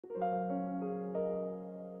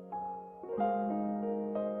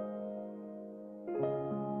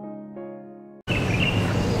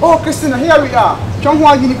Oh, Christina, here we are, Chung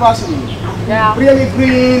Hua University. Yeah. Really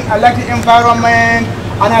green, I like the environment,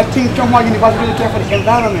 and I think Chung Hua University really care for the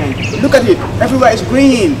environment. Look at it, everywhere is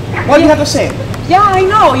green. What do you have to say? Yeah, I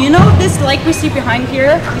know. You know, this lake we see behind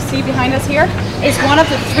us here, is one of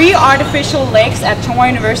the 3 artificial lakes at Chung Hua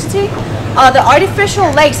University. The artificial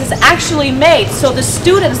lakes is actually made so the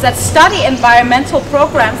students that study environmental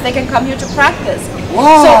programs, they can come here to practice.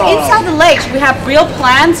 Wow. So inside the lakes we have real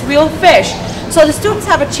plants, real fish. So the students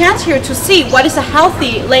have a chance here to see what is a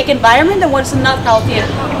healthy lake environment and what is a not healthy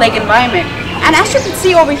lake environment. And as you can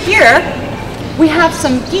see over here, we have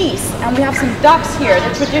some geese and we have some ducks here,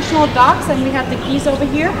 the traditional ducks, and we have the geese over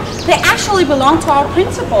here. They actually belong to our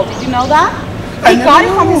principal. Did you know that? He got it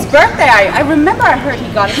from his birthday. I remember I heard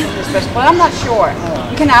he got it from his birthday, but I'm not sure.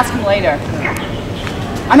 You can ask him later.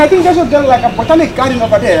 And I think there's like a botanic garden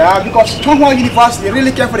over there because Chung Hua University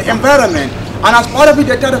really care for the environment. And as part of it,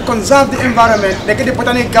 they try to conserve the environment. They get the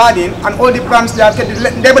botanic garden and all the plants they have get the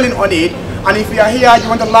labeling on it. And if you are here, you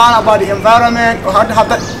want to learn about the environment or how to have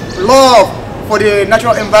that love for the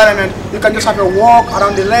natural environment, you can just have a walk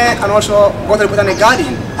around the lake and also go to the botanic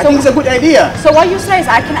garden. I think it's a good idea. So what you say is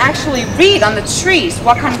I can actually read on the trees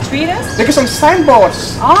what kind of tree it is? They get some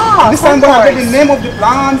signboards. Ah, this signboard has the name of the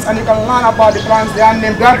plants and you can learn about the plants, their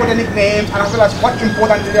name, their botanic names, and as well as what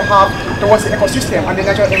importance they have towards the ecosystem and the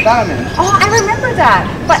natural environment. Oh, I remember that.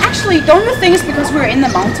 But actually, don't you think it's because we're in the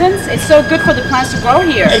mountains? It's so good for the plants to grow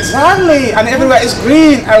here. Exactly, and everywhere is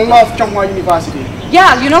green. I love Chung Hua University.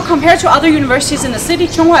 Yeah, you know, compared to other universities in the city,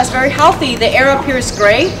 Chung Hua is very healthy. The air up here is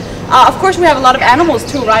great. Of course, we have a lot of animals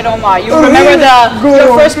too, right, Omar? You remember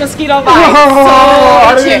your first mosquito bite.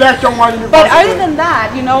 I really like Chung Hua University. But other than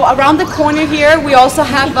that, you know, around the corner here, we also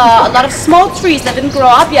have a lot of small trees that didn't grow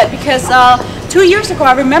up yet because 2 years ago,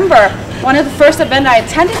 I remember one of the first events I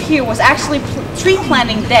attended here was actually tree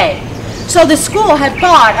planting day. So the school had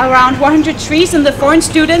bought around 100 trees, and the foreign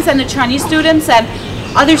students and the Chinese students and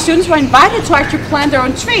other students were invited to actually plant their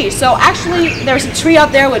own trees. So actually, there's a tree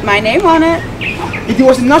out there with my name on it. It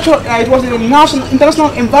was a national,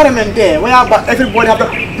 international environment day where everybody have to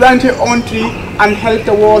plant their own tree and help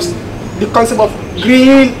towards the concept of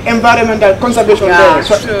green environmental conservation there.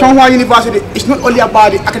 So Chung Hua University is not only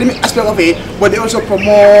about the academic aspect of it, but they also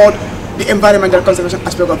promote the environmental conservation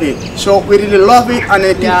aspect of it. So we really love it, and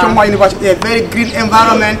I think Chung Hua University is a very green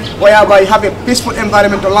environment whereby you have a peaceful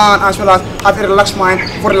environment to learn as well as have a relaxed mind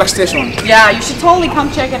for relaxation. Yeah, you should totally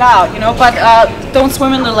come check it out, you know, but don't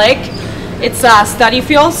swim in the lake. It's a study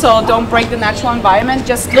field, so don't break the natural environment.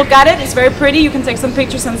 Just look at it, it's very pretty. You can take some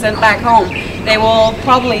pictures and send back home. They will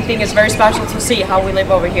probably think it's very special to see how we live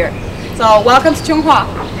over here. So welcome to Chung Hua.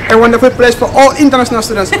 A wonderful place for all international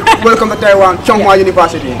students. Welcome to Taiwan, Chung Hua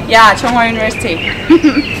University. Yeah, Chung Hua University.